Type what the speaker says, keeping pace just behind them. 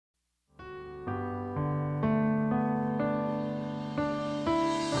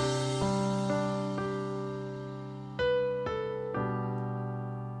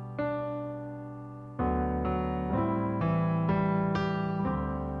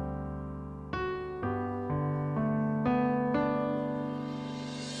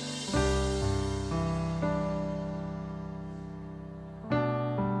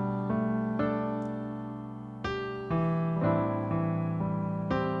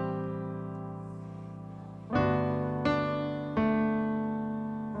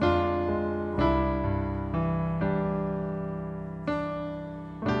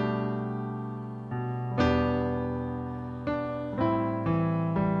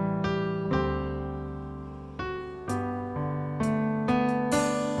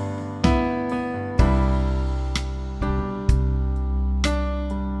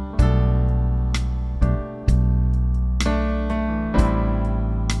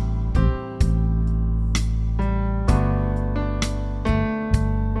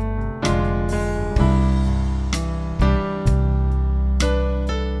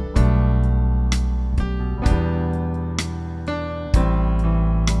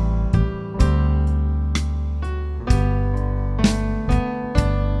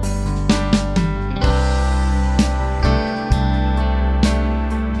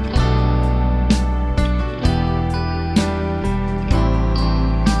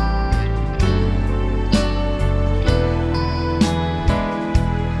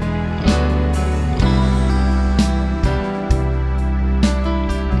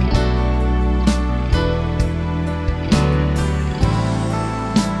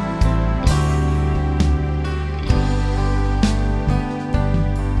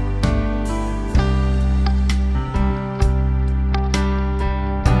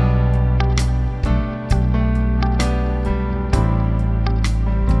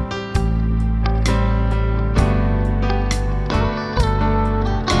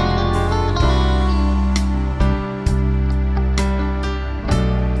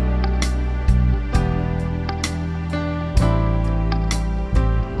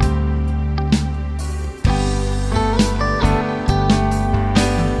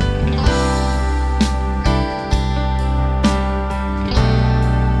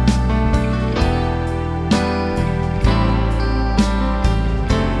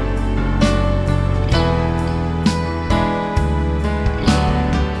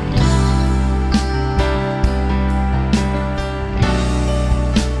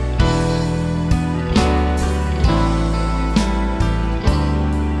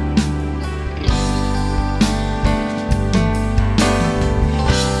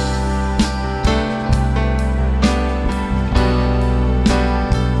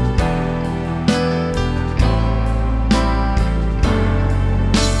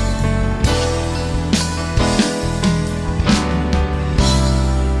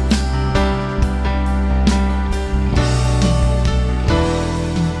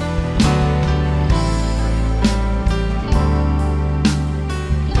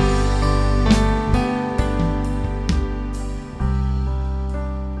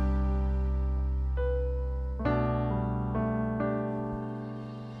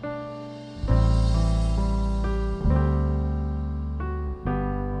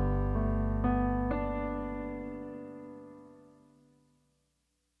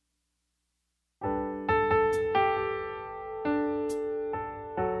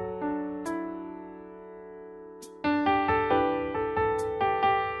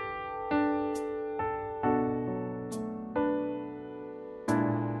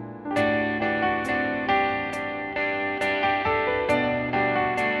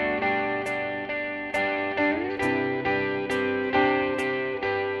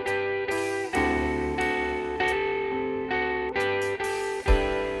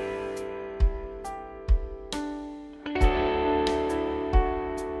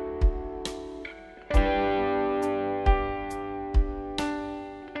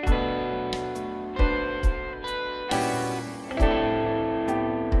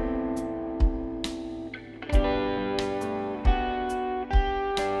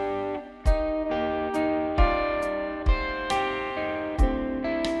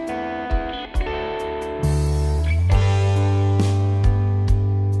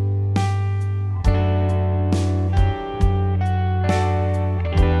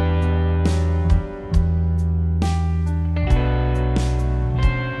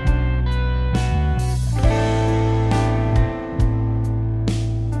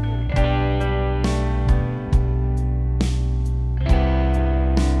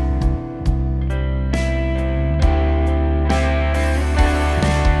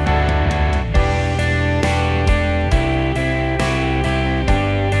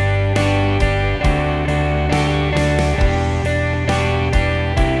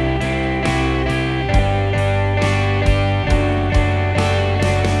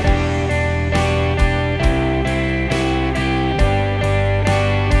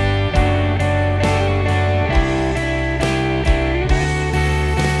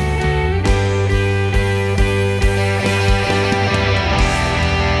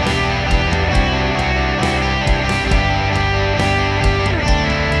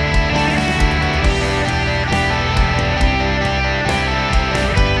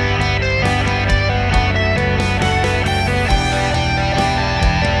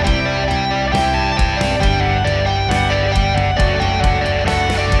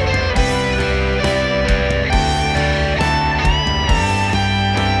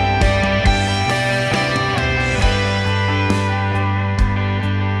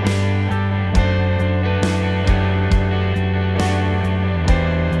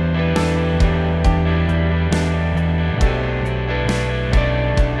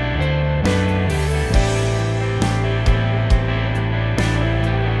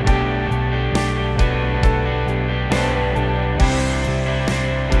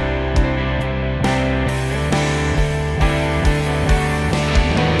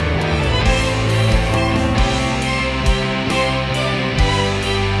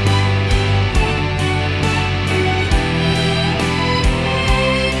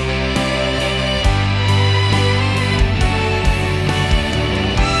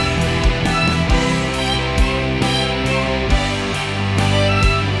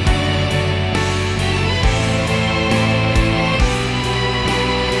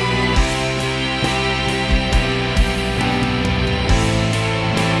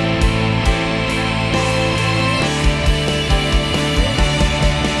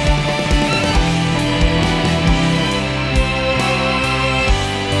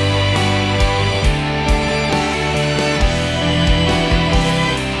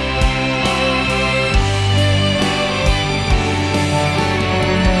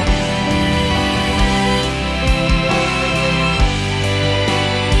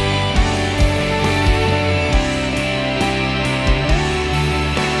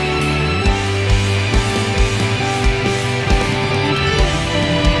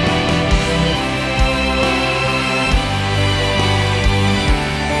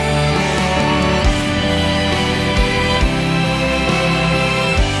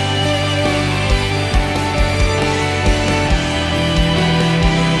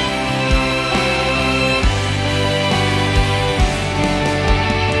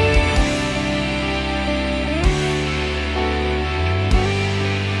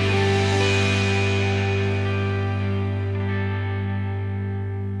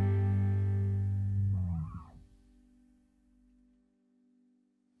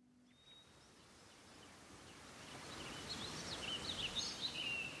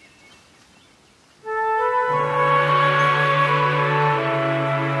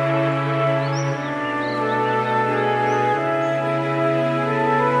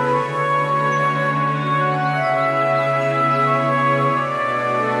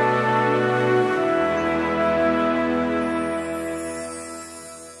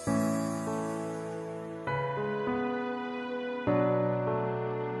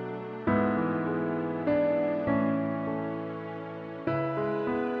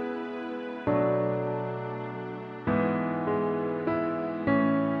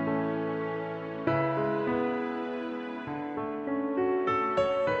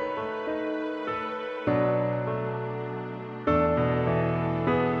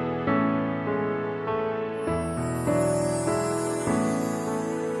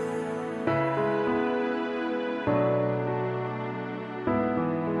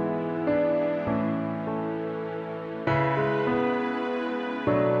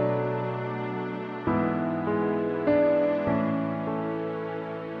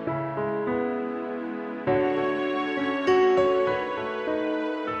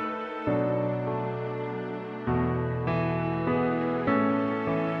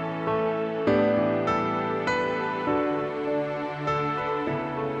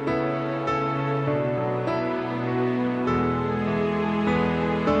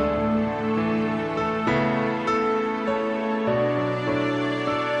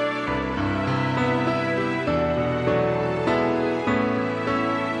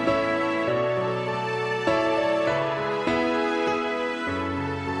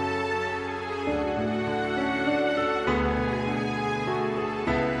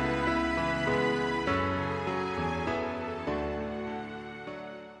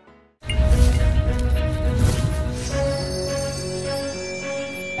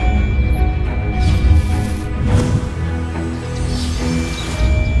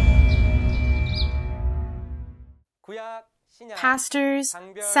pastors,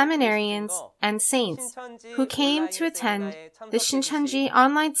 seminarians, and saints who came to attend the Shincheonji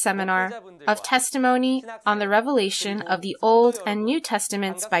online seminar of testimony on the revelation of the Old and New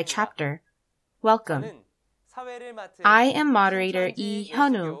Testaments by chapter. Welcome. I am moderator Lee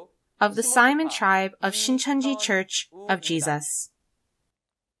Hyunwoo of the Simon tribe of Shincheonji Church of Jesus.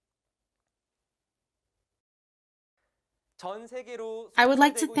 I would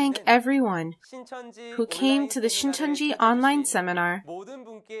like to thank everyone who came to the Shincheonji online seminar,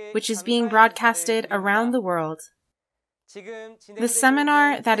 which is being broadcasted around the world. The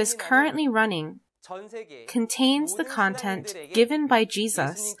seminar that is currently running contains the content given by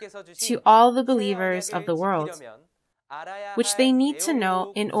Jesus to all the believers of the world, which they need to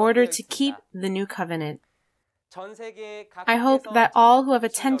know in order to keep the new covenant. I hope that all who have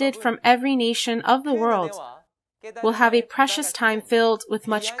attended from every nation of the world will have a precious time filled with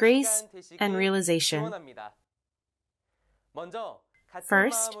much grace and realization.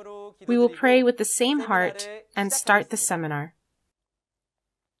 First, we will pray with the same heart and start the seminar.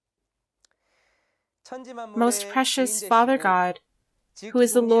 Most precious Father God, who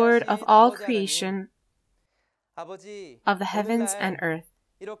is the Lord of all creation, of the heavens and earth.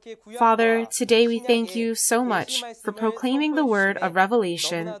 Father, today we thank you so much for proclaiming the word of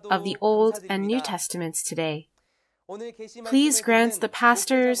revelation of the Old and New Testaments today. Please grant the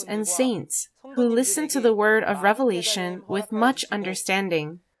pastors and saints who listen to the word of revelation with much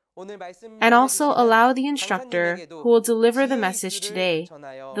understanding, and also allow the instructor who will deliver the message today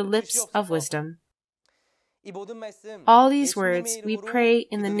the lips of wisdom. All these words we pray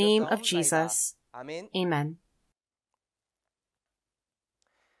in the name of Jesus. Amen.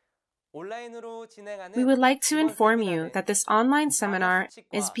 We would like to inform you that this online seminar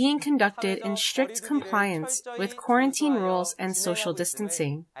is being conducted in strict compliance with quarantine rules and social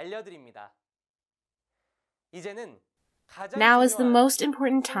distancing. Now is the most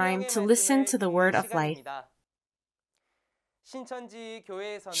important time to listen to the word of life.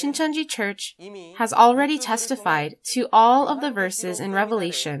 Shincheonji Church has already testified to all of the verses in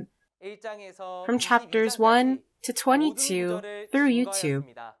Revelation from chapters 1 to 22 through YouTube.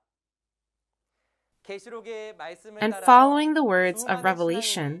 And following the words of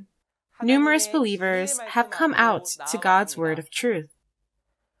revelation, numerous believers have come out to God's word of truth.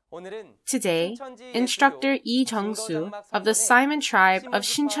 Today, Instructor Lee Jung-soo of the Simon tribe of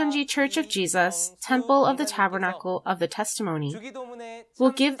Shincheonji Church of Jesus, Temple of the Tabernacle of the Testimony,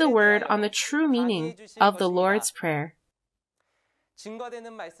 will give the word on the true meaning of the Lord's Prayer.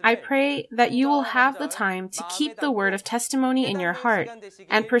 I pray that you will have the time to keep the word of testimony in your heart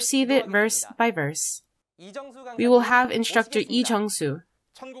and perceive it verse by verse. We will have Instructor Lee Jung-soo.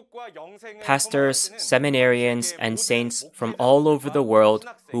 Pastors, seminarians, and saints from all over the world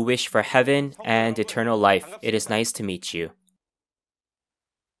who wish for heaven and eternal life, it is nice to meet you.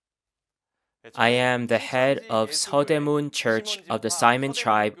 I am the head of Seodaemun Church of the Simon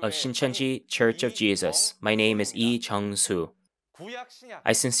tribe of Shincheonji Church of Jesus. My name is Lee Jung-soo.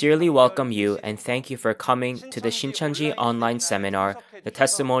 I sincerely welcome you and thank you for coming to the Shincheonji online seminar, the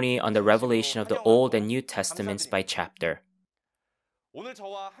testimony on the revelation of the Old and New Testaments by chapter.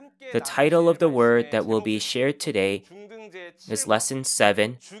 The title of the word that will be shared today is Lesson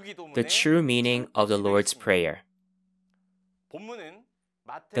 7, The True Meaning of the Lord's Prayer.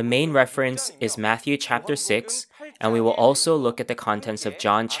 The main reference is Matthew chapter 6, and we will also look at the contents of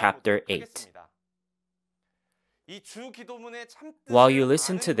John chapter 8. While you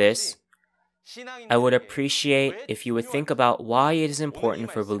listen to this, I would appreciate if you would think about why it is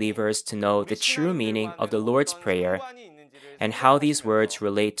important for believers to know the true meaning of the Lord's Prayer and how these words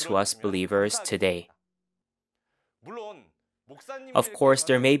relate to us believers today. Of course,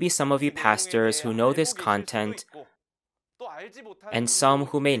 there may be some of you pastors who know this content and some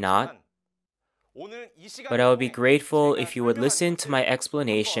who may not, but I would be grateful if you would listen to my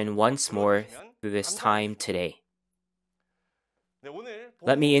explanation once more through this time today.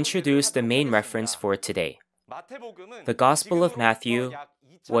 Let me introduce the main reference for today. The Gospel of Matthew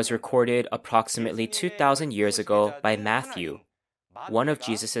was recorded approximately 2,000 years ago by Matthew, one of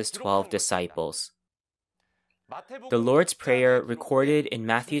Jesus' 12 disciples. The Lord's Prayer recorded in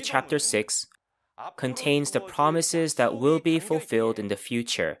Matthew chapter 6 contains the promises that will be fulfilled in the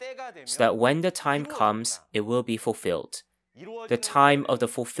future, so that when the time comes, it will be fulfilled. The time of the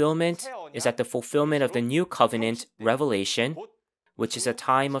fulfillment is at the fulfillment of the new covenant, Revelation, which is a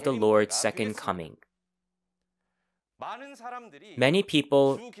time of the Lord's second coming. Many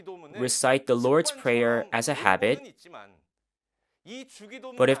people recite the Lord's Prayer as a habit,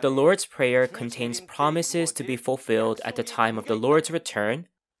 but if the Lord's Prayer contains promises to be fulfilled at the time of the Lord's return,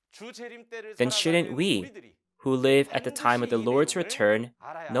 then shouldn't we, who live at the time of the Lord's return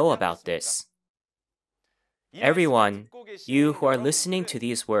know about this. Everyone, you who are listening to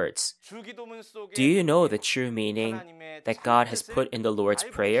these words, do you know the true meaning that God has put in the Lord's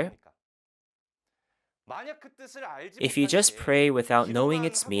Prayer? If you just pray without knowing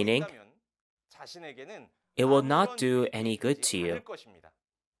its meaning, it will not do any good to you.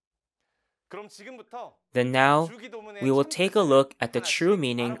 Then now, we will take a look at the true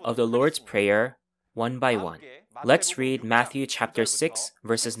meaning of the Lord's Prayer one by one. Let's read Matthew chapter 6,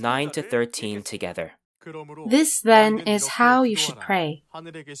 verses 9 to 13 together. This then is how you should pray.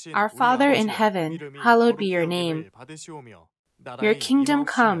 Our Father in heaven, hallowed be your name. Your kingdom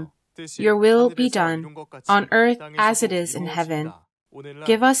come, your will be done, on earth as it is in heaven.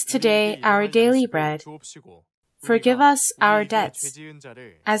 Give us today our daily bread. Forgive us our debts,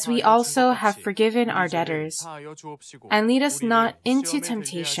 as we also have forgiven our debtors. And lead us not into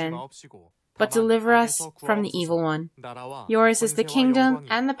temptation, but deliver us from the evil one. Yours is the kingdom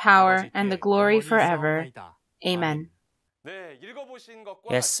and the power and the glory forever. Amen.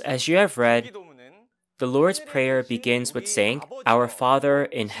 Yes, as you have read, the Lord's Prayer begins with saying, Our Father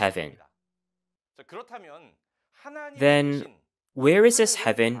in heaven. Then, where is this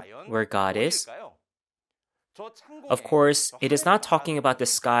heaven where God is? Of course, it is not talking about the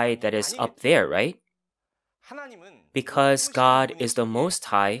sky that is up there, right? Because God is the Most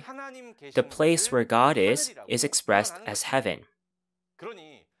High, the place where God is expressed as heaven.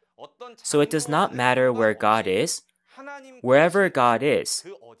 So it does not matter where God is. Wherever God is,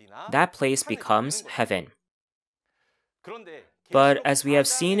 that place becomes heaven. But as we have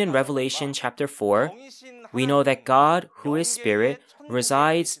seen in Revelation chapter 4, we know that God, who is Spirit,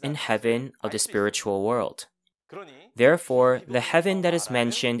 resides in heaven of the spiritual world. Therefore, the heaven that is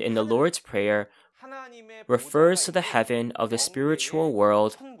mentioned in the Lord's Prayer refers to the heaven of the spiritual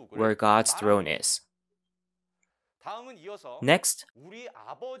world where God's throne is. Next,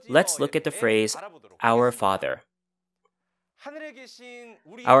 let's look at the phrase, Our Father.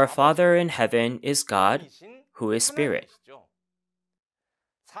 Our Father in heaven is God, who is Spirit.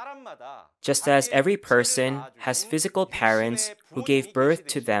 Just as every person has physical parents who gave birth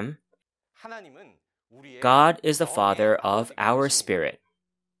to them, God is the Father of our spirit.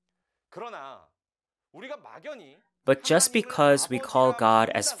 But just because we call God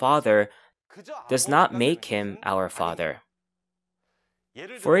as Father does not make Him our Father.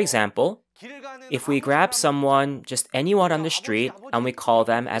 For example, if we grab someone, just anyone on the street, and we call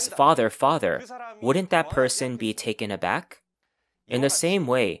them as Father, Father, wouldn't that person be taken aback? In the same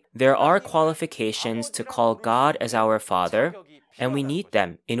way, there are qualifications to call God as our Father, and we need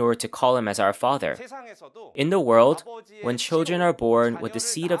them in order to call Him as our Father. In the world, when children are born with the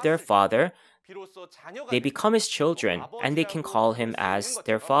seed of their father, they become His children, and they can call Him as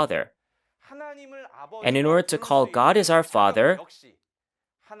their Father. And in order to call God as our Father,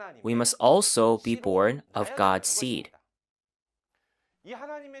 we must also be born of God's seed.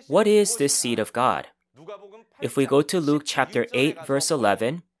 What is this seed of God? If we go to Luke chapter 8, verse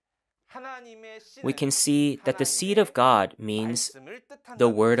 11, we can see that the seed of God means the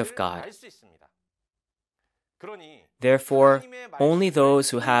Word of God. Therefore, only those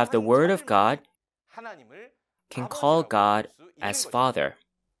who have the Word of God can call God as Father.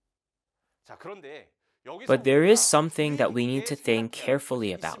 But there is something that we need to think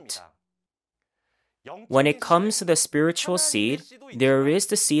carefully about. When it comes to the spiritual seed, there is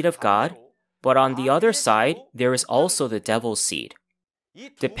the seed of God, but on the other side, there is also the devil's seed.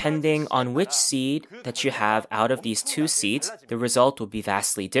 Depending on which seed that you have out of these two seeds, the result will be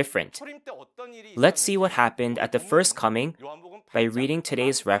vastly different. Let's see what happened at the first coming by reading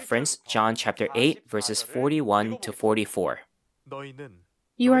today's reference, John chapter 8, verses 41 to 44.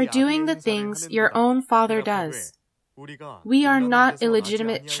 You are doing the things your own father does. We are not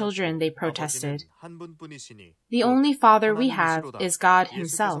illegitimate children, they protested. The only father we have is God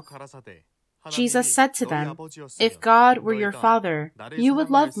Himself. Jesus said to them, If God were your Father, you would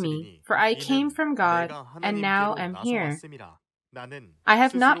love me, for I came from God and now am here. I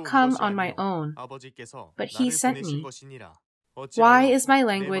have not come on my own, but He sent me. Why is my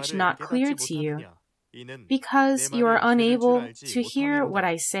language not clear to you? Because you are unable to hear what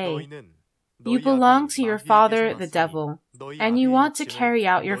I say. You belong to your father, the devil, and you want to carry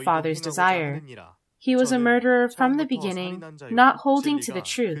out your father's desire. He was a murderer from the beginning, not holding to the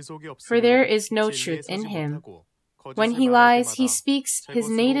truth, for there is no truth in him. When he lies, he speaks his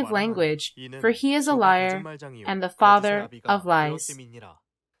native language, for he is a liar and the father of lies.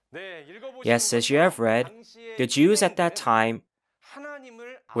 Yes, as you have read, the Jews at that time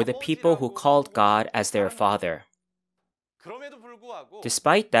were the people who called God as their Father.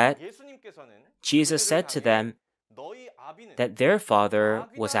 Despite that, Jesus said to them that their father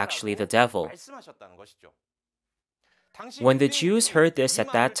was actually the devil. When the Jews heard this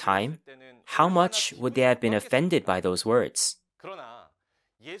at that time, how much would they have been offended by those words?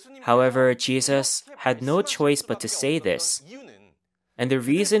 However, Jesus had no choice but to say this. And the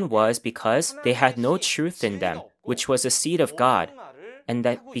reason was because they had no truth in them, which was the seed of God, and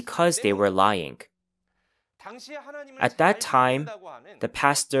that because they were lying. At that time, the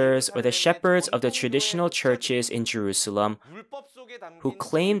pastors or the shepherds of the traditional churches in Jerusalem, who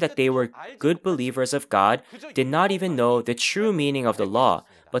claimed that they were good believers of God, did not even know the true meaning of the law,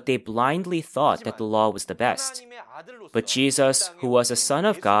 but they blindly thought that the law was the best. But Jesus, who was a Son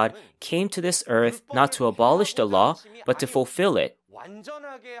of God, came to this earth not to abolish the law, but to fulfill it.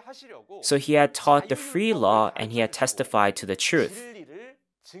 So he had taught the free law and he had testified to the truth.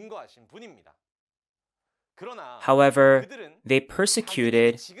 However, they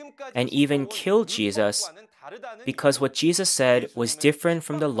persecuted and even killed Jesus because what Jesus said was different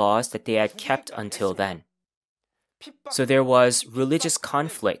from the laws that they had kept until then. So there was religious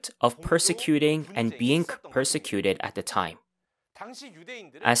conflict of persecuting and being persecuted at the time.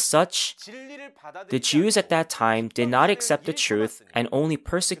 As such, the Jews at that time did not accept the truth and only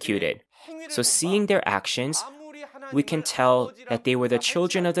persecuted. So seeing their actions, we can tell that they were the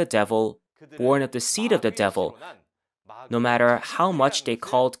children of the devil, born of the seed of the devil, no matter how much they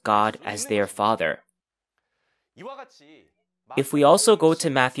called God as their father. If we also go to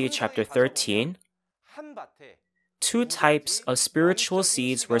Matthew chapter 13, two types of spiritual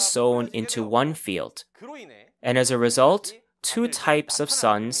seeds were sown into one field, and as a result, two types of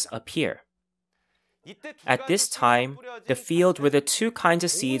sons appear. At this time, the field where the two kinds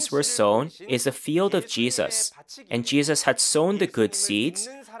of seeds were sown is the field of Jesus, and Jesus had sown the good seeds,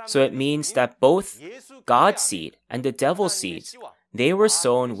 so it means that both God's seed and the devil's seeds, they were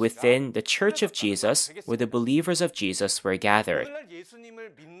sown within the church of Jesus, where the believers of Jesus were gathered.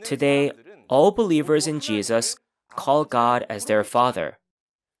 Today, all believers in Jesus call God as their father.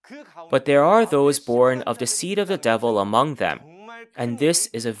 But there are those born of the seed of the devil among them, and this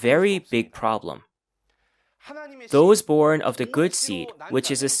is a very big problem. Those born of the good seed, which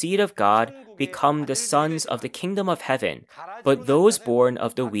is the seed of God, become the sons of the kingdom of heaven, but those born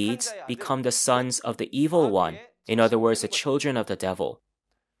of the weeds become the sons of the evil one, in other words, the children of the devil.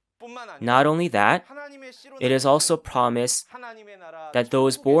 Not only that, it is also promised that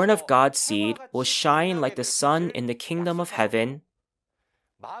those born of God's seed will shine like the sun in the kingdom of heaven,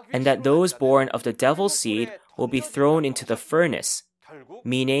 and that those born of the devil's seed will be thrown into the furnace,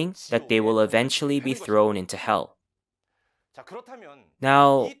 meaning that they will eventually be thrown into hell.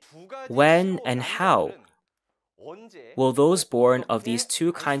 Now, when and how will those born of these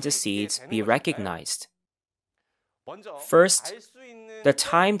two kinds of seeds be recognized? First, the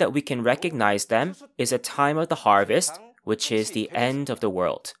time that we can recognize them is a time of the harvest, which is the end of the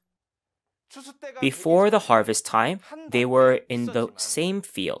world. Before the harvest time, they were in the same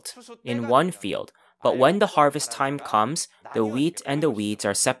field, in one field. But when the harvest time comes, the wheat and the weeds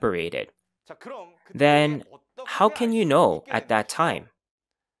are separated. Then, how can you know at that time?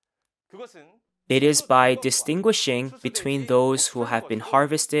 It is by distinguishing between those who have been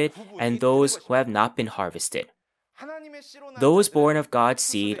harvested and those who have not been harvested. Those born of God's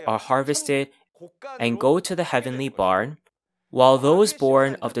seed are harvested and go to the heavenly barn, while those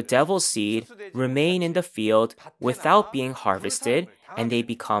born of the devil's seed remain in the field without being harvested, and they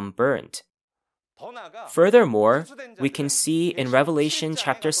become burned. Furthermore, we can see in Revelation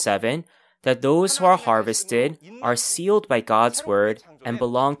chapter 7 that those who are harvested are sealed by God's word and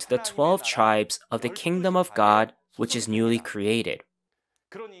belong to the 12 tribes of the kingdom of God, which is newly created.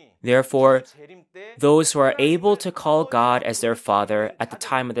 Therefore, those who are able to call God as their Father at the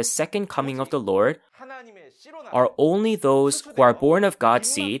time of the second coming of the Lord are only those who are born of God's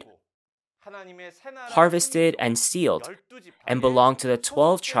seed, harvested and sealed, and belong to the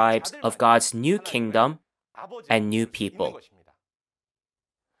 12 tribes of God's new kingdom and new people.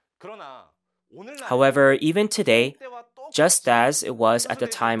 However, even today, just as it was at the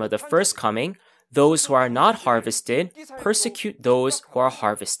time of the first coming, those who are not harvested persecute those who are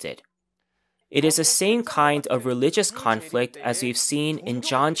harvested. It is the same kind of religious conflict as we've seen in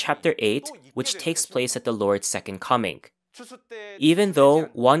John chapter 8, which takes place at the Lord's second coming. Even though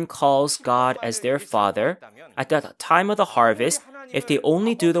one calls God as their father, at the time of the harvest, if they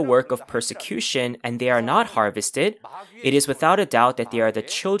only do the work of persecution and they are not harvested, it is without a doubt that they are the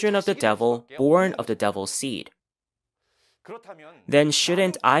children of the devil, born of the devil's seed. Then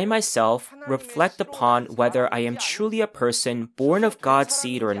shouldn't I myself reflect upon whether I am truly a person born of God's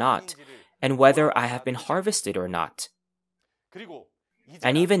seed or not, and whether I have been harvested or not?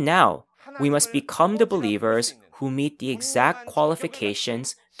 And even now, we must become the believers who meet the exact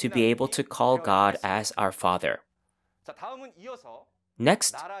qualifications to be able to call God as our Father.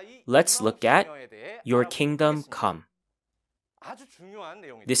 Next, let's look at your kingdom come.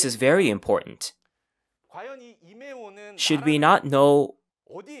 This is very important. Should we not know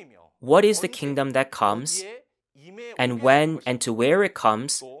what is the kingdom that comes, and when and to where it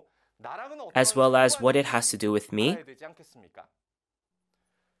comes, as well as what it has to do with me?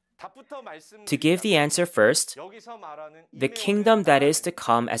 To give the answer first, the kingdom that is to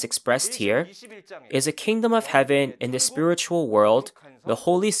come as expressed here is a kingdom of heaven in the spiritual world, the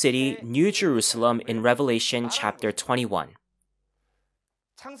holy city, New Jerusalem in Revelation chapter 21.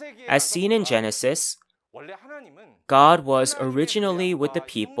 As seen in Genesis, God was originally with the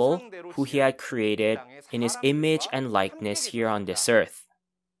people who He had created in His image and likeness here on this earth.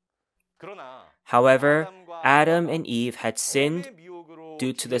 However, Adam and Eve had sinned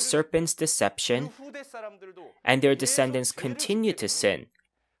due to the serpent's deception, and their descendants continued to sin,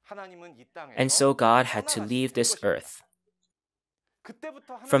 and so God had to leave this earth.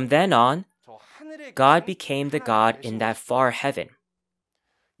 From then on, God became the God in that far heaven.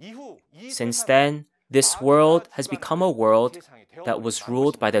 Since then, this world has become a world that was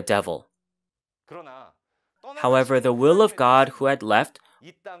ruled by the devil. However, the will of God who had left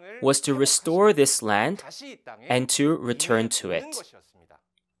was to restore this land and to return to it.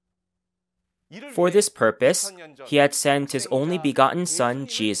 For this purpose, He had sent His only begotten Son,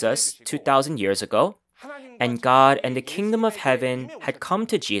 Jesus, 2,000 years ago, and God and the kingdom of heaven had come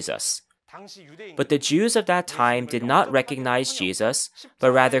to Jesus. But the Jews of that time did not recognize Jesus,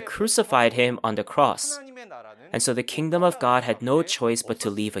 but rather crucified Him on the cross. And so the kingdom of God had no choice but to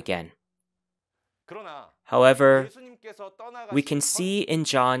leave again. However, we can see in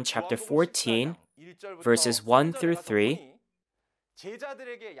John chapter 14, verses 1 through 3,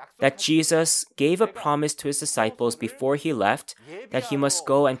 that Jesus gave a promise to His disciples before He left that He must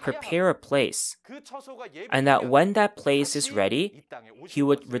go and prepare a place, and that when that place is ready, He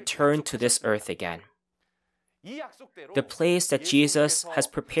would return to this earth again. The place that Jesus has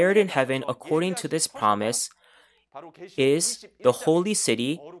prepared in heaven according to this promise is the holy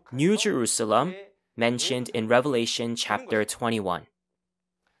city, New Jerusalem, mentioned in Revelation chapter 21.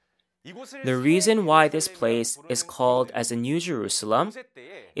 The reason why this place is called as the New Jerusalem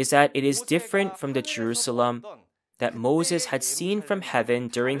is that it is different from the Jerusalem that Moses had seen from heaven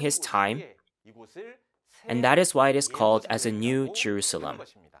during his time, and that is why it is called as a New Jerusalem.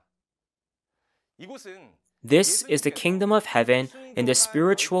 This is the kingdom of heaven in the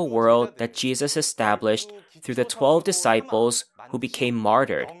spiritual world that Jesus established through the 12 disciples who became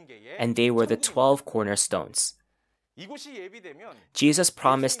martyred, and they were the 12 cornerstones. Jesus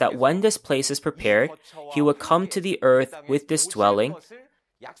promised that when this place is prepared, He would come to the earth with this dwelling.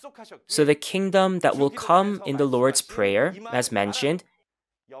 So the kingdom that will come in the Lord's Prayer, as mentioned,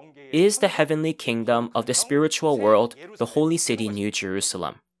 is the heavenly kingdom of the spiritual world, the holy city, New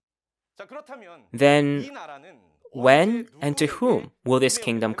Jerusalem. Then, when and to whom will this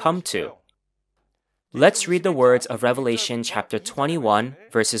kingdom come to? Let's read the words of Revelation chapter 21,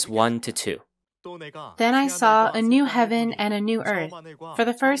 verses 1 to 2. Then I saw a new heaven and a new earth, for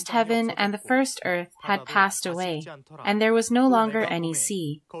the first heaven and the first earth had passed away, and there was no longer any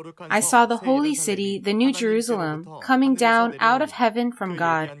sea. I saw the holy city, the New Jerusalem, coming down out of heaven from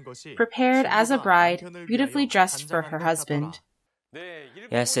God, prepared as a bride, beautifully dressed for her husband.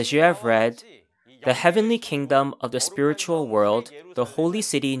 Yes, as you have read, the heavenly kingdom of the spiritual world, the holy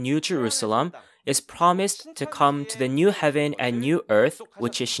city, New Jerusalem, is promised to come to the new heaven and new earth,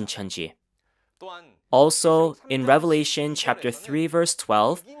 which is Shincheonji. Also, in Revelation chapter 3, verse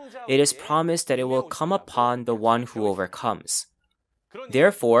 12, it is promised that it will come upon the one who overcomes.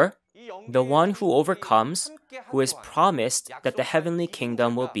 Therefore, the one who overcomes, who is promised that the heavenly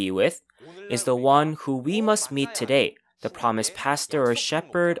kingdom will be with, is the one who we must meet today, the promised pastor or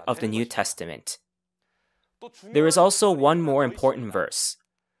shepherd of the New Testament. There is also one more important verse.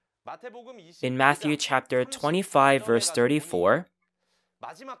 In Matthew chapter 25, verse 34,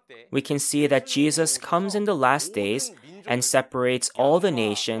 we can see that Jesus comes in the last days and separates all the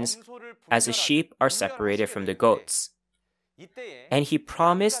nations as the sheep are separated from the goats. And He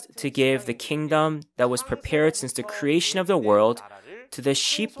promised to give the kingdom that was prepared since the creation of the world to the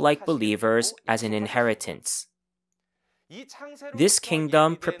sheep-like believers as an inheritance. This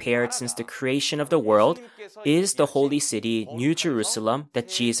kingdom prepared since the creation of the world is the holy city, New Jerusalem, that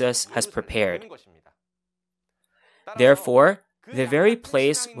Jesus has prepared. Therefore, the very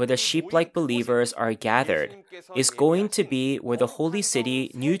place where the sheep-like believers are gathered is going to be where the holy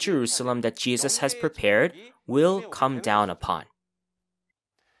city, New Jerusalem, that Jesus has prepared will come down upon.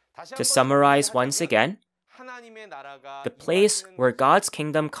 To summarize once again, the place where God's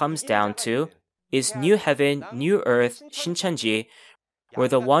kingdom comes down to is new heaven, new earth, Shincheonji, where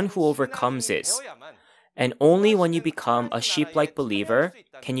the one who overcomes is. And only when you become a sheep-like believer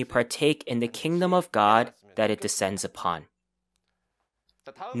can you partake in the kingdom of God that it descends upon.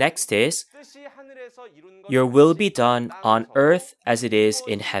 Next is, your will be done on earth as it is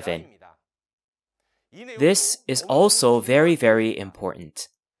in heaven. This is also very, very important.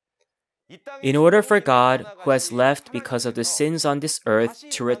 In order for God, who has left because of the sins on this earth,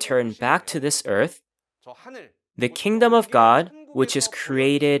 to return back to this earth, the kingdom of God, which is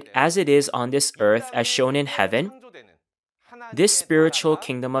created as it is on this earth as shown in heaven, this spiritual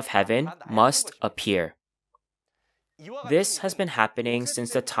kingdom of heaven must appear. This has been happening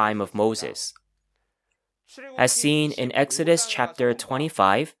since the time of Moses. As seen in Exodus chapter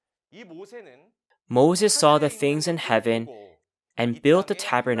 25, Moses saw the things in heaven and built a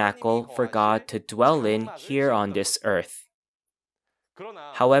tabernacle for God to dwell in here on this earth.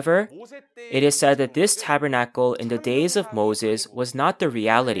 However, it is said that this tabernacle in the days of Moses was not the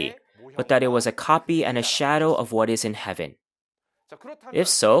reality, but that it was a copy and a shadow of what is in heaven. If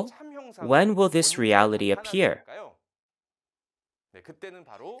so, when will this reality appear?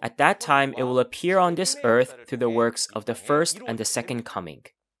 At that time, it will appear on this earth through the works of the first and the second coming.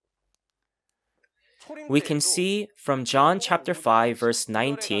 We can see from John chapter 5 verse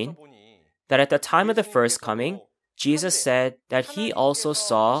 19 that at the time of the first coming, Jesus said that he also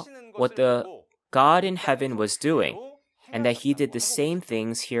saw what the God in heaven was doing and that he did the same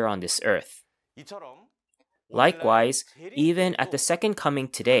things here on this earth. Likewise, even at the second coming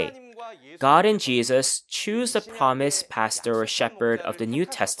today, God and Jesus choose the promised pastor or shepherd of the New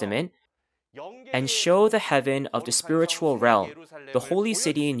Testament and show the heaven of the spiritual realm, the holy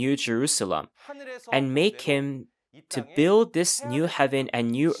city New Jerusalem, and make him to build this new heaven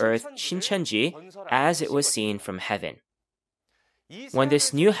and new earth, Shincheonji, as it was seen from heaven. When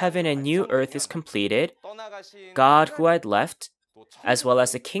this new heaven and new earth is completed, God who had left, as well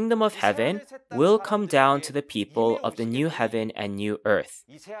as the kingdom of heaven, will come down to the people of the new heaven and new earth.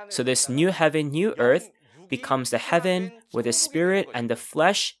 So this new heaven, new earth becomes the heaven where the spirit and the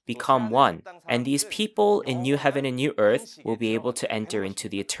flesh become one, and these people in new heaven and new earth will be able to enter into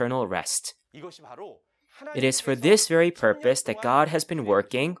the eternal rest. It is for this very purpose that God has been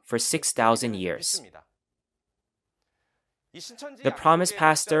working for 6,000 years. The promised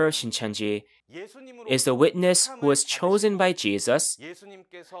pastor of Shincheonji is the witness who was chosen by Jesus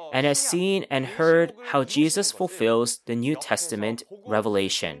and has seen and heard how Jesus fulfills the New Testament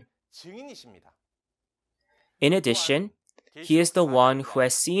revelation. In addition, he is the one who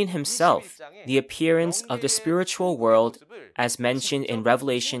has seen himself the appearance of the spiritual world as mentioned in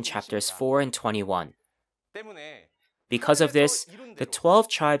Revelation chapters 4 and 21. Because of this, the 12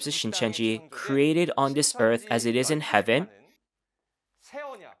 tribes of Shincheonji, created on this earth as it is in heaven,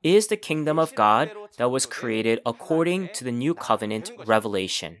 is the kingdom of God that was created according to the new covenant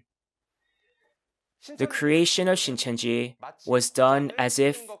revelation. The creation of Shincheonji was done as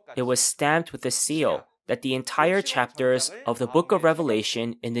if it was stamped with a seal that the entire chapters of the book of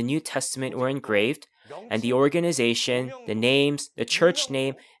Revelation in the New Testament were engraved, and the organization, the names, the church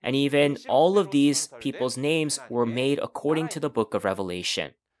name, and even all of these people's names were made according to the book of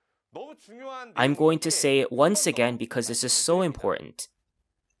Revelation. I'm going to say it once again because this is so important.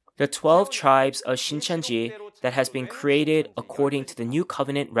 The 12 tribes of Shincheonji that has been created according to the New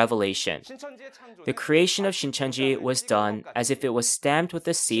Covenant revelation. The creation of Shincheonji was done as if it was stamped with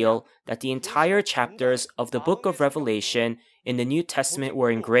a seal that the entire chapters of the book of Revelation in the New Testament were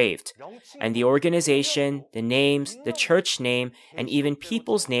engraved, and the organization, the names, the church name, and even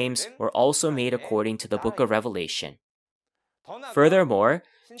people's names were also made according to the book of Revelation. Furthermore,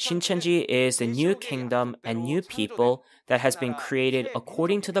 Shincheonji is the new kingdom and new people that has been created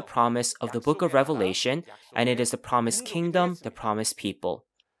according to the promise of the book of Revelation, and it is the promised kingdom, the promised people.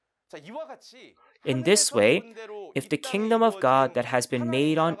 In this way, if the kingdom of God that has been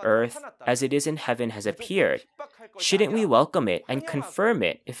made on earth as it is in heaven has appeared, shouldn't we welcome it and confirm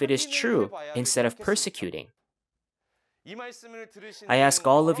it if it is true instead of persecuting? I ask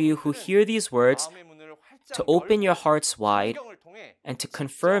all of you who hear these words to open your hearts wide and to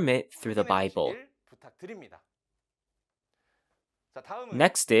confirm it through the Bible.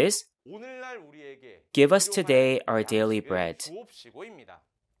 Next is, give us today our daily bread.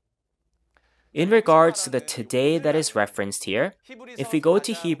 In regards to the today that is referenced here, if we go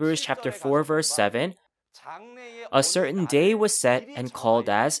to Hebrews chapter 4 verse 7, a certain day was set and called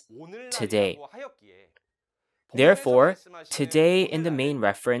as today. Therefore, today in the main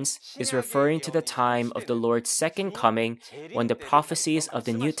reference is referring to the time of the Lord's second coming when the prophecies of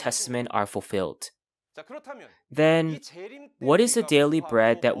the New Testament are fulfilled. Then, what is the daily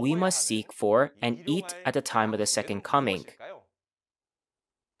bread that we must seek for and eat at the time of the second coming?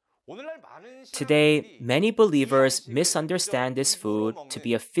 Today, many believers misunderstand this food to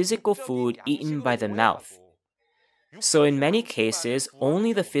be a physical food eaten by the mouth. So in many cases,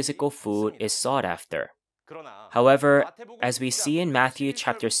 only the physical food is sought after. However, as we see in Matthew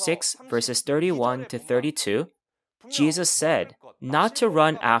chapter 6, verses 31 to 32, Jesus said not to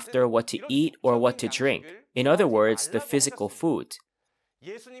run after what to eat or what to drink, in other words, the physical food.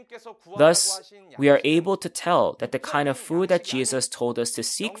 Thus, we are able to tell that the kind of food that Jesus told us to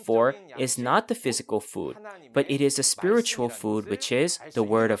seek for is not the physical food, but it is a spiritual food, which is the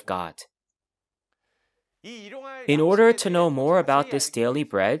Word of God. In order to know more about this daily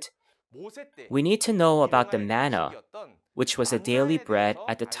bread, we need to know about the manna, which was a daily bread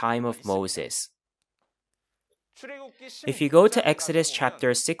at the time of Moses. If you go to Exodus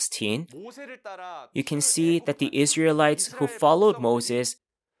chapter 16, you can see that the Israelites who followed Moses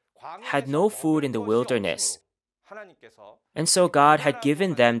had no food in the wilderness. And so God had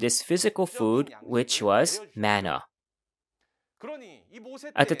given them this physical food, which was manna.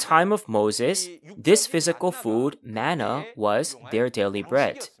 At the time of Moses, this physical food, manna, was their daily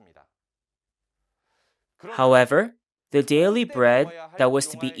bread. However, the daily bread that was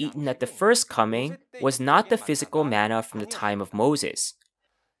to be eaten at the first coming was not the physical manna from the time of Moses.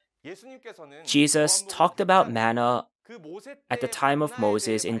 Jesus talked about manna at the time of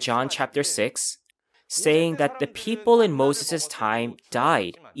Moses in John chapter 6, saying that the people in Moses' time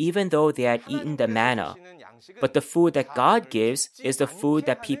died even though they had eaten the manna. But the food that God gives is the food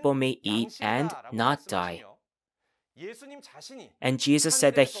that people may eat and not die. And Jesus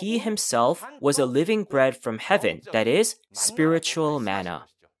said that He Himself was a living bread from heaven, that is, spiritual manna.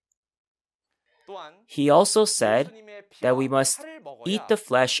 He also said that we must eat the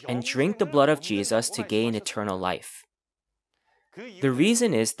flesh and drink the blood of Jesus to gain eternal life. The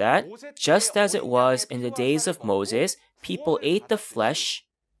reason is that, just as it was in the days of Moses, people ate the flesh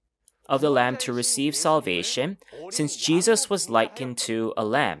of the lamb to receive salvation, since Jesus was likened to a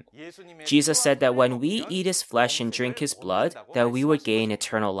lamb. Jesus said that when we eat His flesh and drink His blood, that we would gain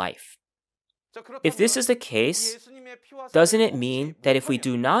eternal life. If this is the case, doesn't it mean that if we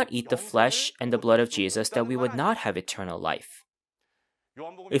do not eat the flesh and the blood of Jesus, that we would not have eternal life?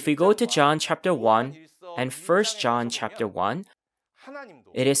 If we go to John chapter 1 and 1 John chapter 1,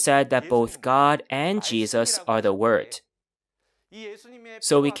 it is said that both God and Jesus are the Word.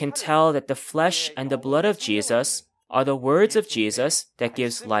 So we can tell that the flesh and the blood of Jesus are the words of Jesus that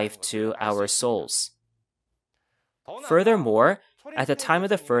gives life to our souls. Furthermore, at the time of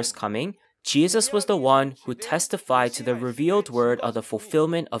the first coming, Jesus was the one who testified to the revealed word of the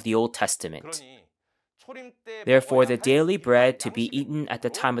fulfillment of the Old Testament. Therefore, the daily bread to be eaten at the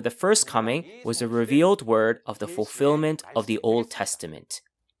time of the first coming was the revealed word of the fulfillment of the Old Testament.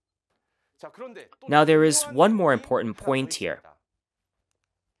 Now, there is one more important point here.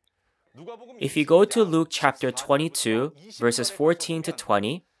 If you go to Luke chapter 22, verses 14 to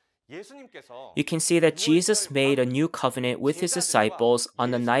 20, you can see that Jesus made a new covenant with His disciples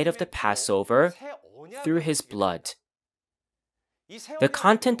on the night of the Passover through His blood. The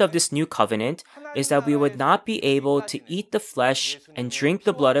content of this new covenant is that we would not be able to eat the flesh and drink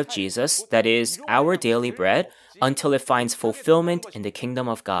the blood of Jesus, that is, our daily bread, until it finds fulfillment in the kingdom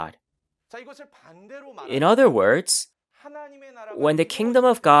of God. In other words, when the kingdom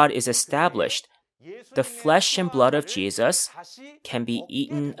of God is established, the flesh and blood of Jesus can be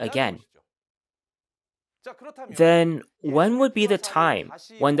eaten again. Then, when would be the time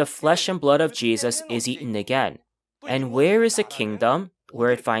when the flesh and blood of Jesus is eaten again? And where is the kingdom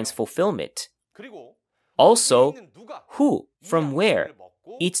where it finds fulfillment? Also, who, from where,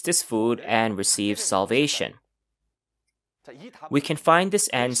 eats this food and receives salvation? We can find this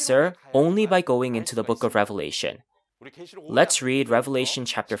answer only by going into the book of Revelation. Let's read Revelation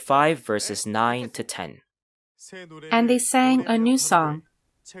chapter 5, verses 9 to 10. And they sang a new song.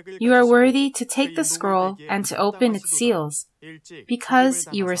 You are worthy to take the scroll and to open its seals, because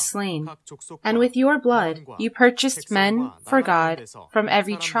you were slain. And with your blood you purchased men for God from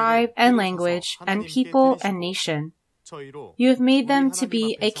every tribe and language and people and nation. You have made them to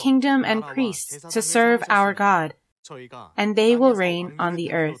be a kingdom and priests to serve our God, and they will reign on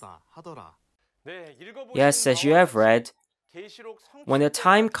the earth. Yes, as you have read, when the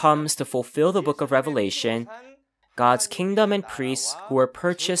time comes to fulfill the book of Revelation, God's kingdom and priests who were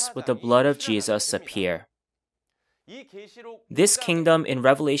purchased with the blood of Jesus appear. This kingdom in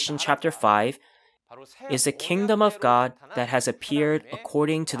Revelation chapter 5 is the kingdom of God that has appeared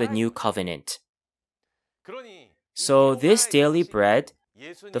according to the new covenant. So this daily bread,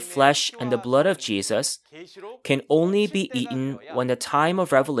 the flesh and the blood of Jesus, can only be eaten when the time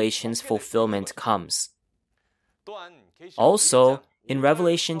of Revelation's fulfillment comes. Also, in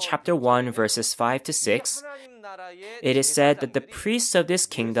Revelation chapter 1 verses 5 to 6, it is said that the priests of this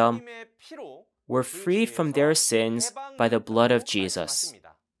kingdom were freed from their sins by the blood of Jesus.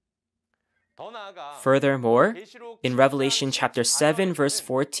 Furthermore, in Revelation chapter 7 verse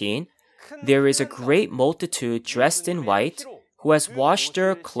 14, there is a great multitude dressed in white who has washed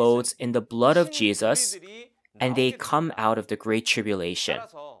their clothes in the blood of Jesus, and they come out of the great tribulation.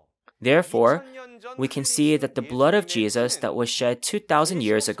 Therefore, we can see that the blood of Jesus that was shed 2,000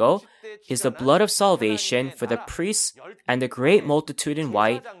 years ago is the blood of salvation for the priests and the great multitude in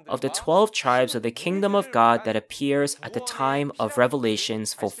white of the 12 tribes of the kingdom of God that appears at the time of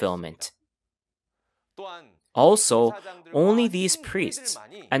Revelation's fulfillment. Also, only these priests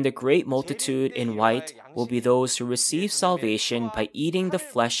and the great multitude in white will be those who receive salvation by eating the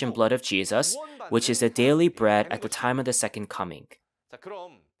flesh and blood of Jesus, which is the daily bread at the time of the second coming.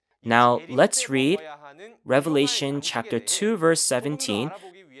 Now, let's read Revelation chapter 2 verse 17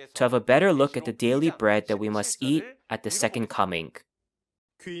 to have a better look at the daily bread that we must eat at the second coming.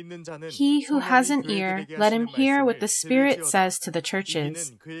 He who has an ear, let him hear what the Spirit says to the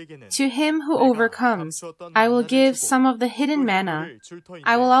churches. To him who overcomes, I will give some of the hidden manna.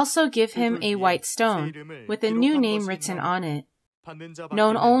 I will also give him a white stone with a new name written on it,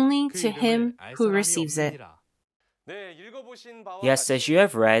 known only to him who receives it. Yes, as you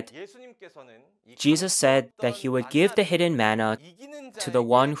have read, Jesus said that he would give the hidden manna to the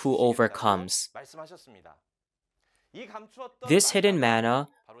one who overcomes. This hidden manna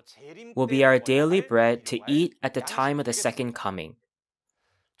will be our daily bread to eat at the time of the second coming.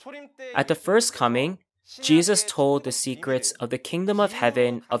 At the first coming, Jesus told the secrets of the kingdom of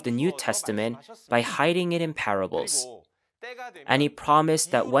heaven of the New Testament by hiding it in parables. And he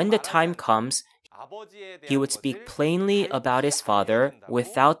promised that when the time comes, he would speak plainly about his Father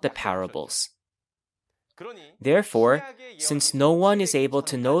without the parables. Therefore, since no one is able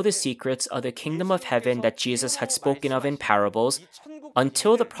to know the secrets of the kingdom of heaven that Jesus had spoken of in parables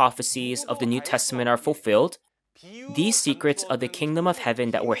until the prophecies of the New Testament are fulfilled, these secrets of the kingdom of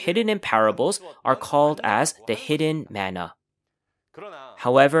heaven that were hidden in parables are called as the hidden manna.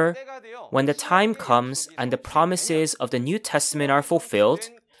 However, when the time comes and the promises of the New Testament are fulfilled,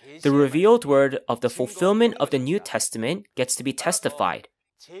 the revealed word of the fulfillment of the New Testament gets to be testified.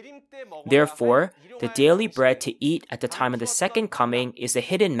 Therefore, the daily bread to eat at the time of the second coming is the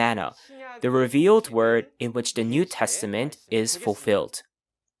hidden manna, the revealed word in which the New Testament is fulfilled.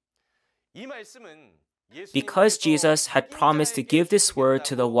 Because Jesus had promised to give this word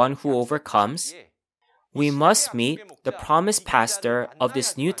to the one who overcomes, we must meet the promised pastor of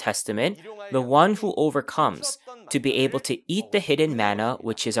this New Testament, the one who overcomes, to be able to eat the hidden manna,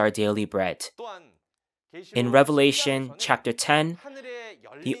 which is our daily bread. In Revelation chapter 10,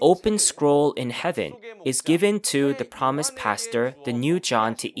 the open scroll in heaven is given to the promised pastor, the new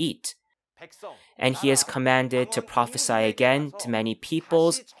John, to eat. And he is commanded to prophesy again to many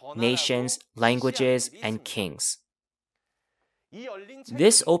peoples, nations, languages, and kings.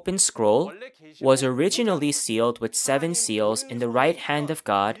 This open scroll was originally sealed with 7 seals in the right hand of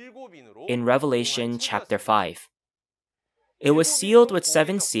God in Revelation chapter 5. It was sealed with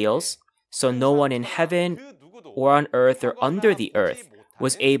 7 seals, so no one in heaven or on earth or under the earth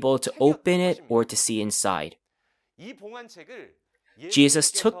was able to open it or to see inside.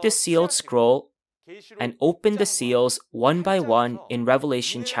 Jesus took the sealed scroll and opened the seals one by one in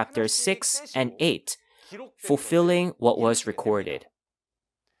Revelation chapters 6 and 8, fulfilling what was recorded.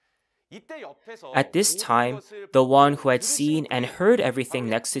 At this time, the one who had seen and heard everything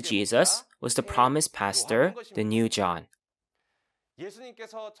next to Jesus was the promised pastor, the new John.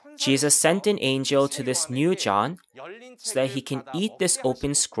 Jesus sent an angel to this new John so that he can eat this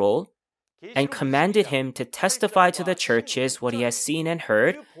open scroll and commanded him to testify to the churches what he has seen and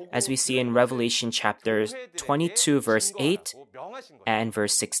heard, as we see in Revelation chapters 22 verse 8 and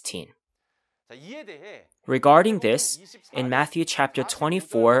verse 16. Regarding this, in Matthew chapter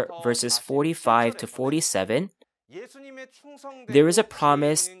 24 verses 45 to 47, there is a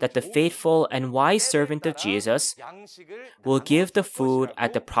promise that the faithful and wise servant of Jesus will give the food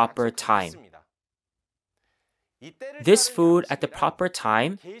at the proper time. This food at the proper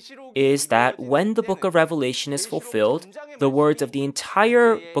time is that when the book of Revelation is fulfilled, the words of the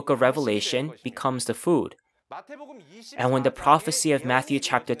entire book of Revelation becomes the food, And when the prophecy of Matthew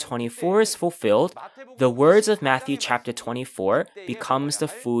chapter 24 is fulfilled, the words of Matthew chapter 24 becomes the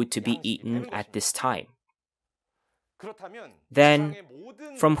food to be eaten at this time. Then,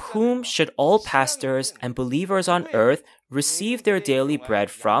 from whom should all pastors and believers on earth receive their daily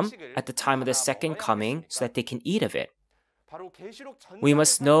bread from at the time of the second coming so that they can eat of it? We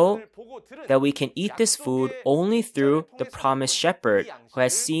must know that we can eat this food only through the promised shepherd who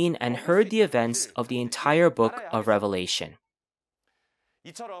has seen and heard the events of the entire book of Revelation.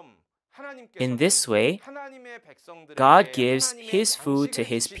 In this way, God gives His food to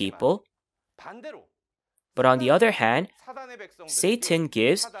His people, but on the other hand, Satan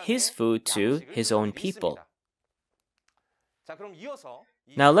gives his food to his own people.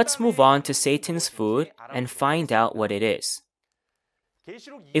 Now let's move on to Satan's food and find out what it is.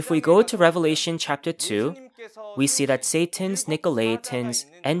 If we go to Revelation chapter 2, we see that Satan's Nicolaitans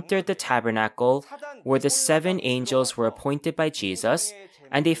entered the tabernacle where the 7 angels were appointed by Jesus,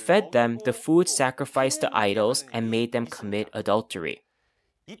 and they fed them the food sacrificed to idols and made them commit adultery.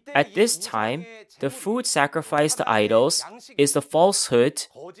 At this time, the food sacrificed to idols is the falsehood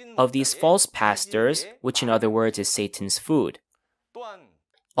of these false pastors, which in other words is Satan's food.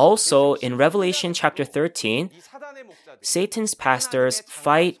 Also, in Revelation chapter 13, Satan's pastors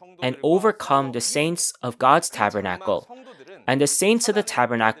fight and overcome the saints of God's tabernacle, and the saints of the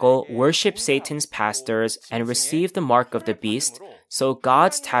tabernacle worship Satan's pastors and receive the mark of the beast, so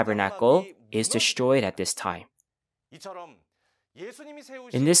God's tabernacle is destroyed at this time.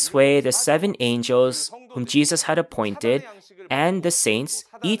 In this way, the 7 angels whom Jesus had appointed and the saints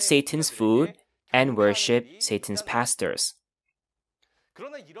eat Satan's food and worship Satan's pastors.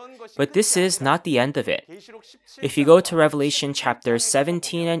 But this is not the end of it. If you go to Revelation chapters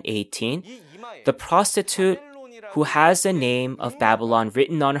 17 and 18, the prostitute who has the name of Babylon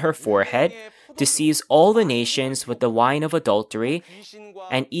written on her forehead deceives all the nations with the wine of adultery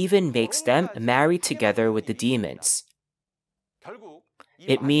and even makes them marry together with the demons.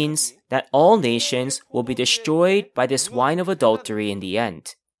 It means that all nations will be destroyed by this wine of adultery in the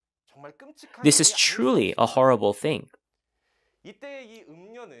end. This is truly a horrible thing.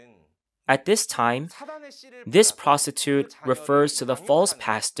 At this time, this prostitute refers to the false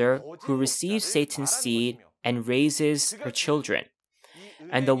pastor who receives Satan's seed and raises her children.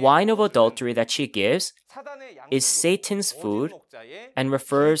 And the wine of adultery that she gives is Satan's food and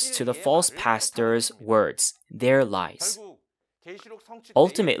refers to the false pastor's words, their lies.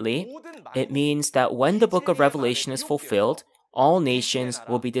 Ultimately, it means that when the book of Revelation is fulfilled, all nations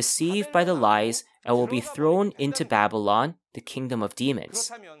will be deceived by the lies and will be thrown into Babylon, the kingdom of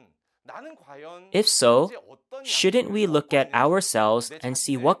demons. If so, shouldn't we look at ourselves and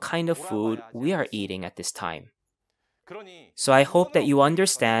see what kind of food we are eating at this time? So I hope that you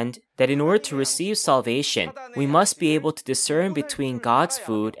understand that in order to receive salvation, we must be able to discern between God's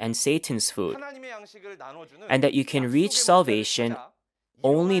food and Satan's food, and that you can reach salvation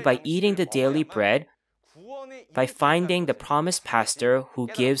only by eating the daily bread, by finding the promised pastor who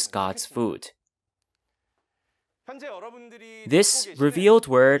gives God's food. This revealed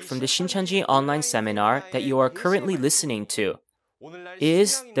word from the Shincheonji online seminar that you are currently listening to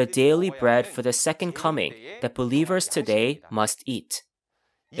is the daily bread for the second coming that believers today must eat.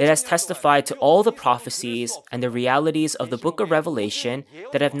 It has testified to all the prophecies and the realities of the book of Revelation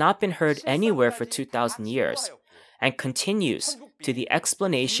that have not been heard anywhere for 2,000 years, and continues to the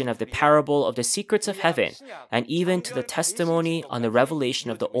explanation of the parable of the secrets of heaven, and even to the testimony on the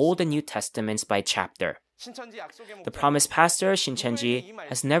revelation of the Old and New Testaments by chapter. The promised pastor, Shincheonji,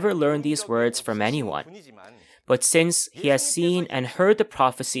 has never learned these words from anyone. But since he has seen and heard the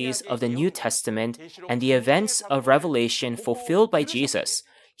prophecies of the New Testament and the events of Revelation fulfilled by Jesus,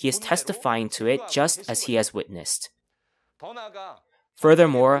 he is testifying to it just as he has witnessed.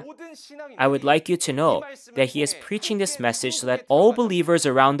 Furthermore, I would like you to know that he is preaching this message so that all believers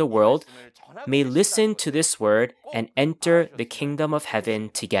around the world may listen to this word and enter the kingdom of heaven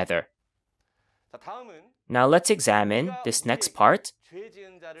together. Now let's examine this next part.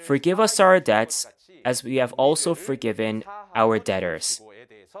 Forgive us our debts as we have also forgiven our debtors.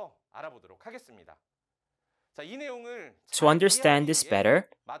 To understand this better,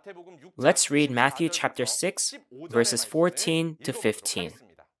 let's read Matthew chapter 6, verses 14 to 15.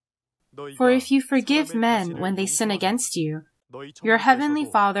 For if you forgive men when they sin against you, your heavenly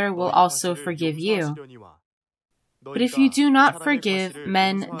Father will also forgive you. But if you do not forgive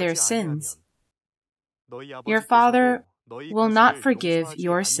men their sins, your Father will not forgive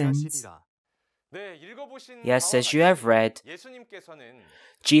your sins. Yes, as you have read,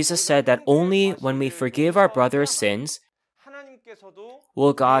 Jesus said that only when we forgive our brother's sins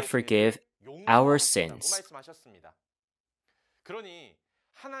will God forgive our sins.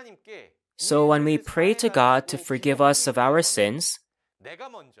 So when we pray to God to forgive us of our sins,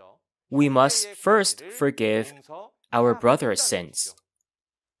 we must first forgive our brother's sins.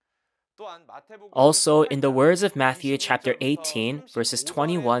 Also, in the words of Matthew chapter 18, verses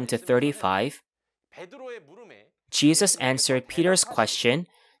 21 to 35, Jesus answered Peter's question,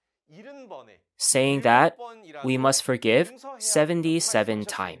 saying that we must forgive 77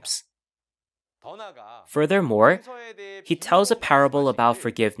 times. Furthermore, he tells a parable about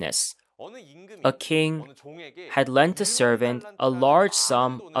forgiveness. A king had lent a servant a large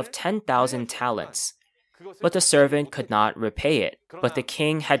sum of 10,000 talents, but the servant could not repay it. But the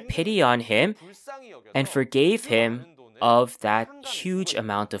king had pity on him and forgave him of that huge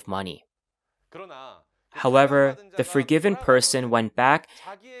amount of money. However, the forgiven person went back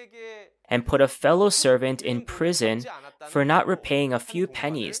and put a fellow servant in prison for not repaying a few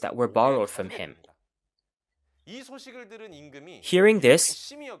pennies that were borrowed from him. Hearing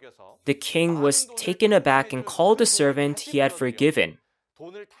this, the king was taken aback and called the servant he had forgiven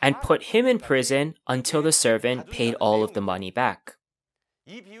and put him in prison until the servant paid all of the money back.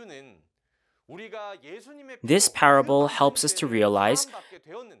 This parable helps us to realize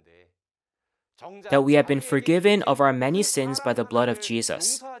that we have been forgiven of our many sins by the blood of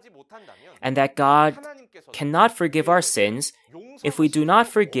Jesus, and that God cannot forgive our sins if we do not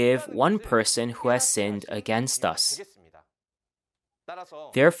forgive one person who has sinned against us.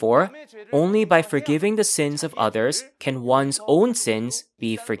 Therefore, only by forgiving the sins of others can one's own sins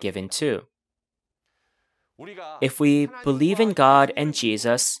be forgiven too. If we believe in God and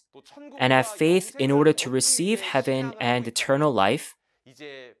Jesus and have faith in order to receive heaven and eternal life,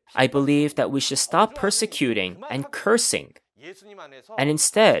 I believe that we should stop persecuting and cursing, and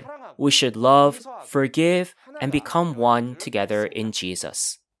instead, we should love, forgive, and become one together in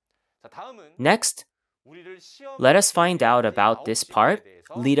Jesus. Next, let us find out about this part,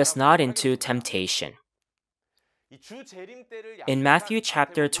 lead us not into temptation. In Matthew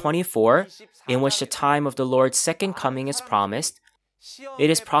chapter 24, in which the time of the Lord's second coming is promised, it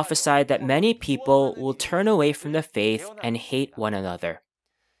is prophesied that many people will turn away from the faith and hate one another.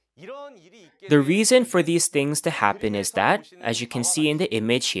 The reason for these things to happen is that, as you can see in the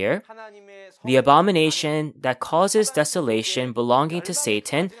image here, the abomination that causes desolation belonging to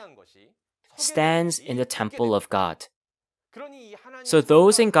Satan stands in the temple of God. So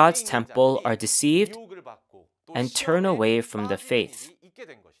those in God's temple are deceived and turn away from the faith.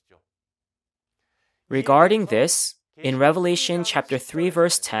 Regarding this, in Revelation chapter 3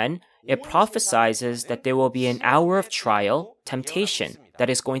 verse 10, it prophesies that there will be an hour of trial, temptation, that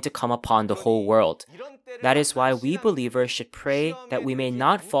is going to come upon the whole world. That is why we believers should pray that we may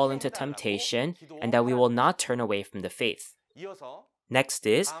not fall into temptation and that we will not turn away from the faith. Next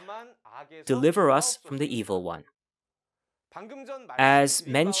is, deliver us from the evil one. As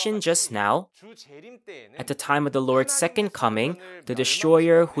mentioned just now, at the time of the Lord's second coming, the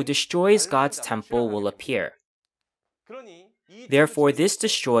destroyer who destroys God's temple will appear. Therefore, this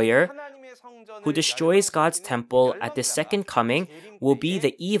destroyer who destroys God's temple at the second coming will be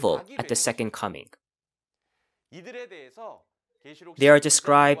the evil at the second coming. They are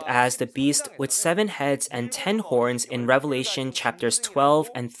described as the beast with 7 heads and 10 horns in Revelation chapters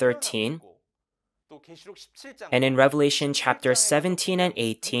 12 and 13, and in Revelation chapters 17 and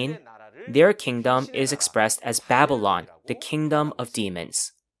 18, their kingdom is expressed as Babylon, the kingdom of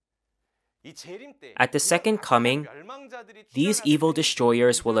demons. At the second coming, these evil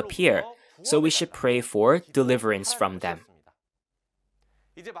destroyers will appear, so we should pray for deliverance from them.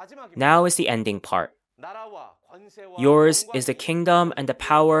 Now is the ending part. Yours is the kingdom and the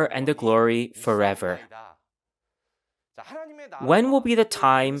power and the glory forever. When will be the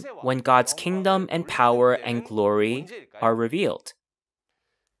time when God's kingdom and power and glory are revealed?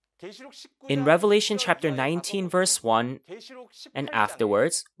 In Revelation chapter 19 verse 1 and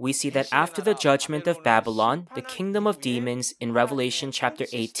afterwards, we see that after the judgment of Babylon, the kingdom of demons in Revelation chapter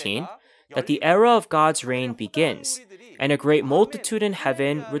 18, that the era of God's reign begins, and a great multitude in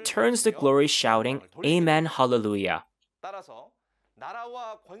heaven returns the glory shouting, Amen, Hallelujah.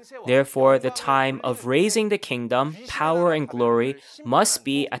 Therefore, the time of raising the kingdom, power, and glory must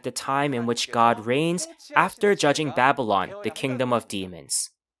be at the time in which God reigns after judging Babylon, the kingdom of demons.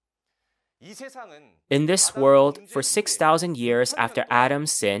 In this world, for 6,000 years after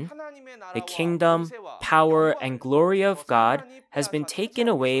Adam's sin, the kingdom, power, and glory of God has been taken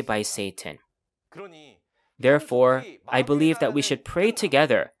away by Satan. Therefore, I believe that we should pray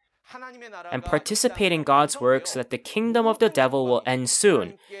together and participate in God's work so that the kingdom of the devil will end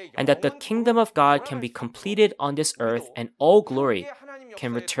soon, and that the kingdom of God can be completed on this earth and all glory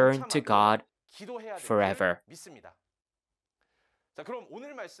can return to God forever.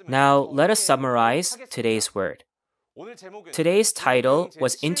 Now, let us summarize today's word. Today's title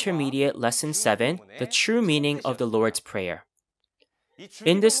was Intermediate Lesson 7, The True Meaning of the Lord's Prayer.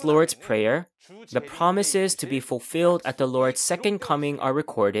 In this Lord's Prayer, the promises to be fulfilled at the Lord's second coming are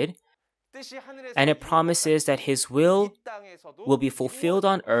recorded, and it promises that His will be fulfilled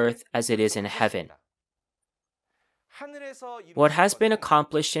on earth as it is in heaven. What has been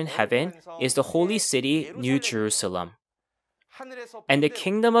accomplished in heaven is the holy city, New Jerusalem. And the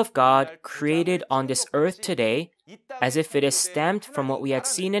kingdom of God created on this earth today, as if it is stamped from what we had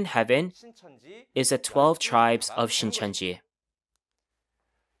seen in heaven, is the 12 tribes of Shincheonji.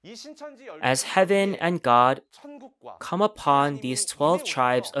 As heaven and God come upon these 12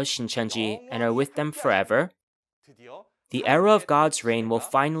 tribes of Shincheonji and are with them forever, the era of God's reign will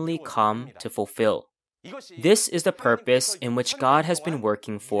finally come to fulfill. This is the purpose in which God has been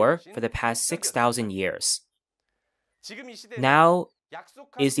working for the past 6,000 years. Now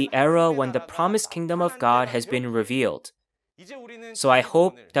is the era when the promised kingdom of God has been revealed. So I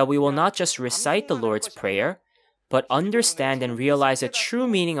hope that we will not just recite the Lord's Prayer, but understand and realize the true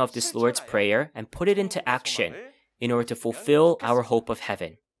meaning of this Lord's Prayer and put it into action in order to fulfill our hope of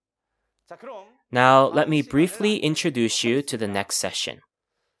heaven. Now, let me briefly introduce you to the next session.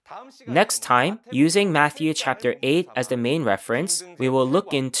 Next time, using Matthew chapter 8 as the main reference, we will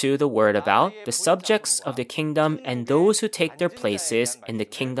look into the word about the subjects of the kingdom and those who take their places in the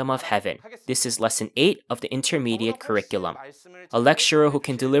kingdom of heaven. This is lesson 8 of the intermediate curriculum. A lecturer who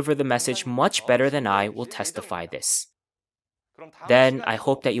can deliver the message much better than I will testify this. Then I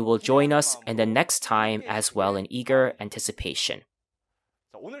hope that you will join us in the next time as well in eager anticipation.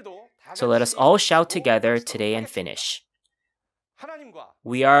 So let us all shout together today and finish.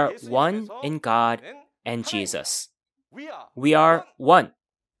 We are one in God and Jesus. We are one.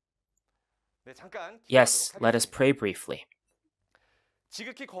 Yes, let us pray briefly.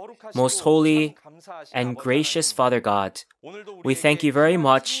 Most holy and gracious Father God, we thank you very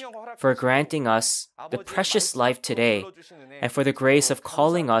much for granting us the precious life today and for the grace of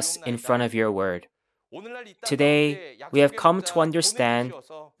calling us in front of your word. Today, we have come to understand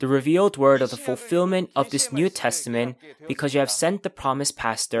the revealed word of the fulfillment of this New Testament because you have sent the promised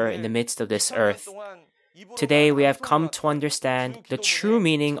pastor in the midst of this earth. Today, we have come to understand the true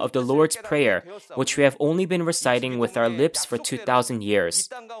meaning of the Lord's Prayer, which we have only been reciting with our lips for 2,000 years.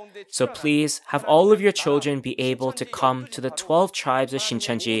 So please, have all of your children be able to come to the 12 tribes of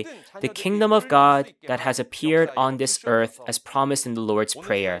Shincheonji, the kingdom of God that has appeared on this earth as promised in the Lord's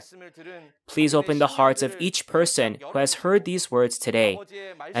Prayer. Please open the hearts of each person who has heard these words today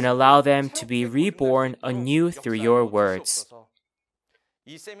and allow them to be reborn anew through your words.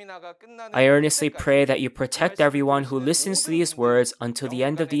 I earnestly pray that you protect everyone who listens to these words until the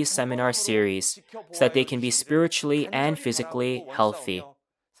end of these seminar series so that they can be spiritually and physically healthy.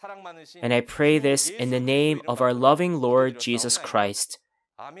 And I pray this in the name of our loving Lord Jesus Christ.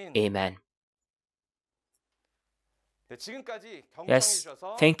 Amen. Yes,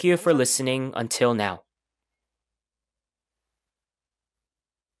 thank you for listening until now.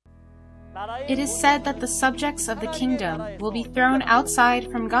 It is said that the subjects of the kingdom will be thrown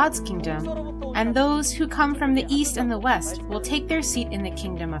outside from God's kingdom, and those who come from the east and the west will take their seat in the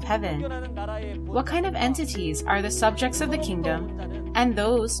kingdom of heaven. What kind of entities are the subjects of the kingdom, and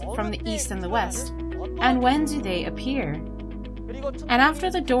those from the east and the west, and when do they appear? And after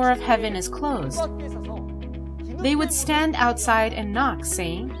the door of heaven is closed, they would stand outside and knock,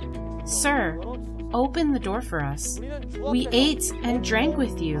 saying, "Sir, open the door for us. We ate and drank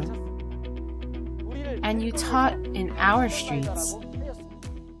with you, and you taught in our streets."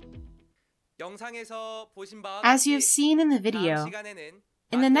 As you have seen in the video,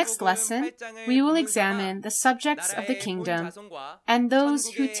 in the next lesson, we will examine the subjects of the kingdom and those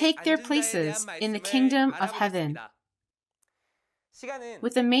who take their places in the kingdom of heaven,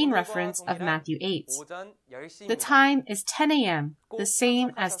 with the main reference of Matthew 8. The time is 10 a.m., the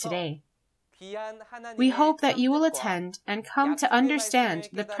same as today. We hope that you will attend and come to understand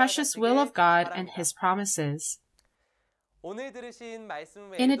the precious will of God and His promises.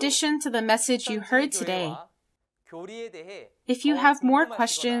 In addition to the message you heard today, if you have more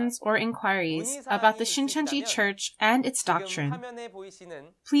questions or inquiries about the Shincheonji Church and its doctrine,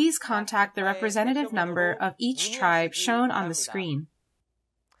 please contact the representative number of each tribe shown on the screen.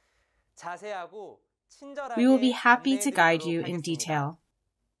 We will be happy to guide you in detail.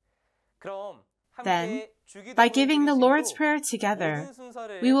 Then, by giving the Lord's Prayer together,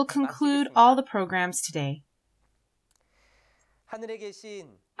 we will conclude all the programs today.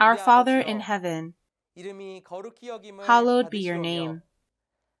 Our Father in heaven, hallowed be your name.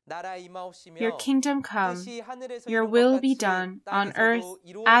 Your kingdom come, your will be done on earth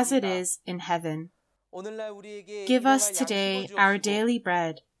as it is in heaven. Give us today our daily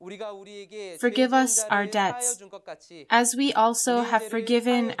bread. Forgive us our debts, as we also have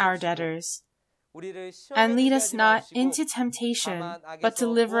forgiven our debtors. And lead us not into temptation, but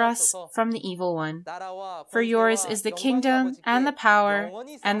deliver us from the evil one. For yours is the kingdom, and the power,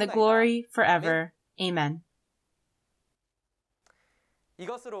 and the glory forever. Amen.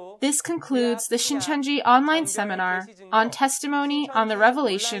 This concludes the Shincheonji online seminar on testimony on the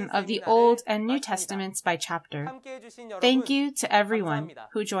revelation of the Old and New Testaments by chapter. Thank you to everyone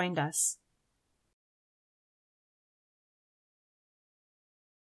who joined us.